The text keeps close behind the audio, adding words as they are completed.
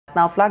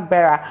Now, flag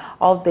bearer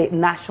of the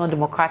National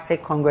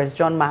Democratic Congress,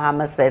 John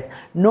Mahama, says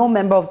no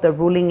member of the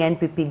ruling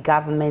NPP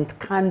government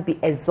can be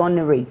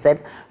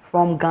exonerated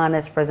from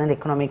Ghana's present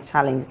economic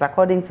challenges.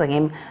 According to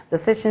him,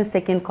 decisions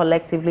taken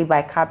collectively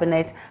by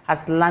cabinet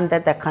has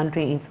landed the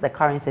country into the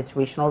current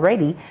situation.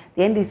 Already,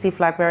 the NDC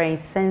flag bearer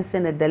is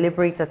sensing a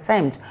deliberate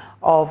attempt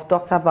of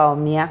Dr.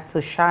 Bawumia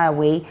to shy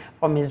away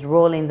from his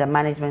role in the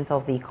management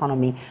of the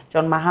economy.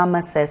 John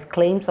Mahama says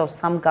claims of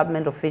some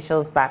government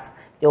officials that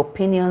the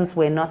opinions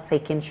were not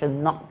taken should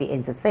not be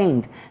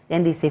entertained. The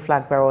NDC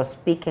flag bearer was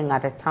speaking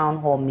at a town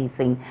hall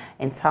meeting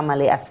in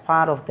Tamale as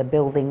part of the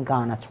Building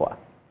Ghana tour.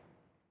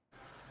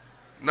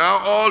 Now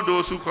all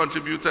those who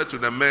contributed to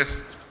the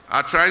mess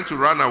are trying to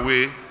run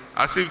away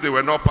as if they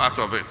were not part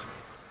of it.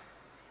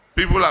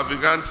 People have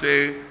begun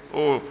saying,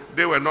 oh,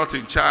 they were not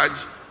in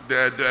charge,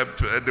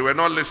 they were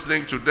not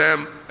listening to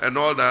them and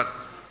all that.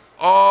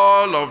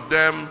 All of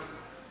them,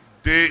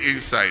 they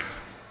inside.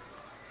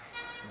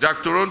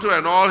 Jack Toronto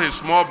and all his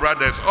small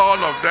brothers, all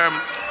of them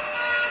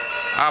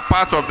are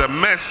part of the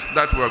mess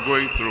that we're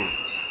going through.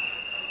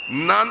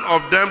 None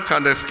of them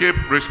can escape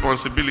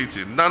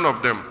responsibility, none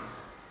of them.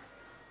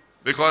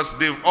 Because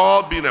they've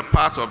all been a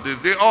part of this.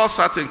 They all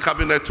sat in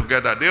cabinet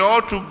together. They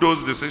all took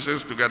those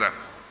decisions together.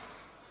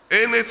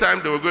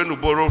 Anytime they were going to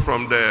borrow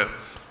from the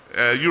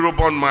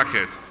Eurobond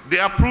market, they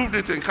approved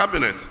it in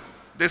cabinet.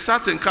 They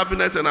sat in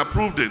cabinet and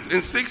approved it.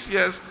 In 6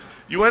 years,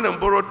 you went and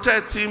borrowed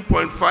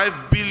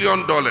 $13.5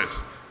 billion.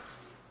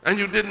 And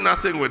you did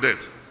nothing with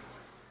it.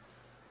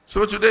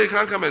 So today you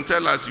can't come and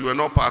tell us you were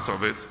not part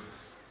of it.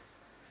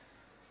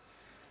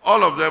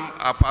 All of them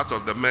are part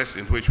of the mess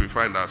in which we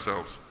find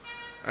ourselves.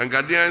 And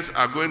Ghanaians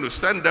are going to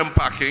send them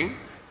packing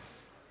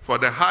for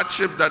the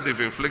hardship that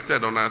they've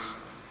inflicted on us,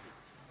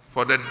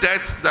 for the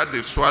debt that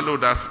they've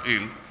swallowed us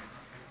in.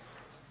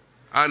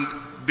 And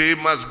they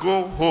must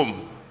go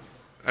home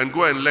and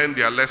go and learn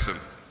their lesson.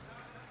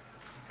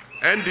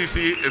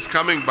 NDC is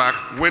coming back,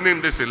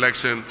 winning this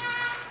election.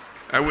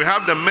 And we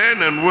have the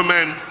men and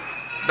women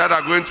that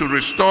are going to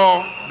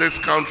restore this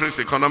country's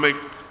economy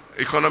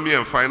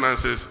and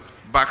finances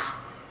back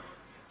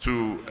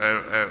to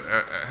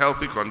a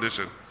healthy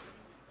condition.